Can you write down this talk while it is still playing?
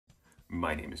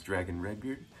My name is Dragon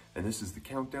Redbeard, and this is the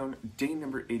countdown, day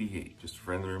number 88. Just a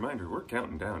friendly reminder, we're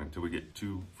counting down until we get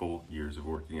 2 full years of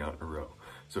working out in a row.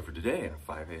 So for today, at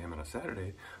 5 a.m. on a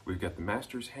Saturday, we've got the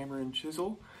Masters Hammer and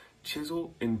Chisel,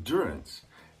 Chisel Endurance,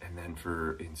 and then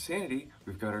for Insanity,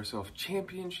 we've got ourselves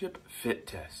Championship Fit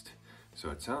Test. So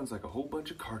it sounds like a whole bunch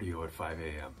of cardio at 5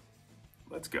 a.m.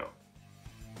 Let's go.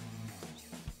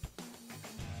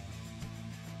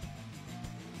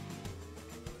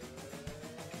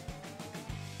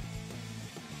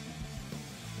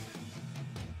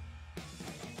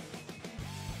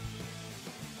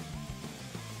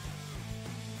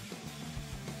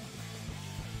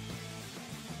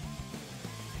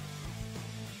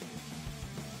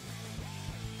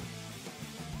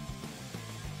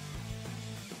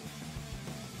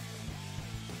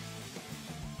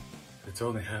 It's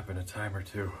only happened a time or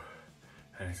two,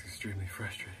 and it's extremely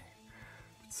frustrating.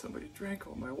 But somebody drank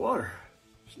all my water.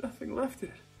 There's nothing left in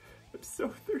it. I'm so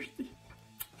thirsty.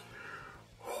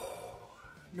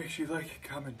 Make sure you like,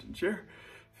 comment, and share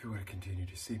if you want to continue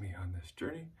to see me on this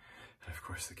journey. And of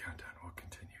course, the countdown will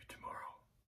continue tomorrow.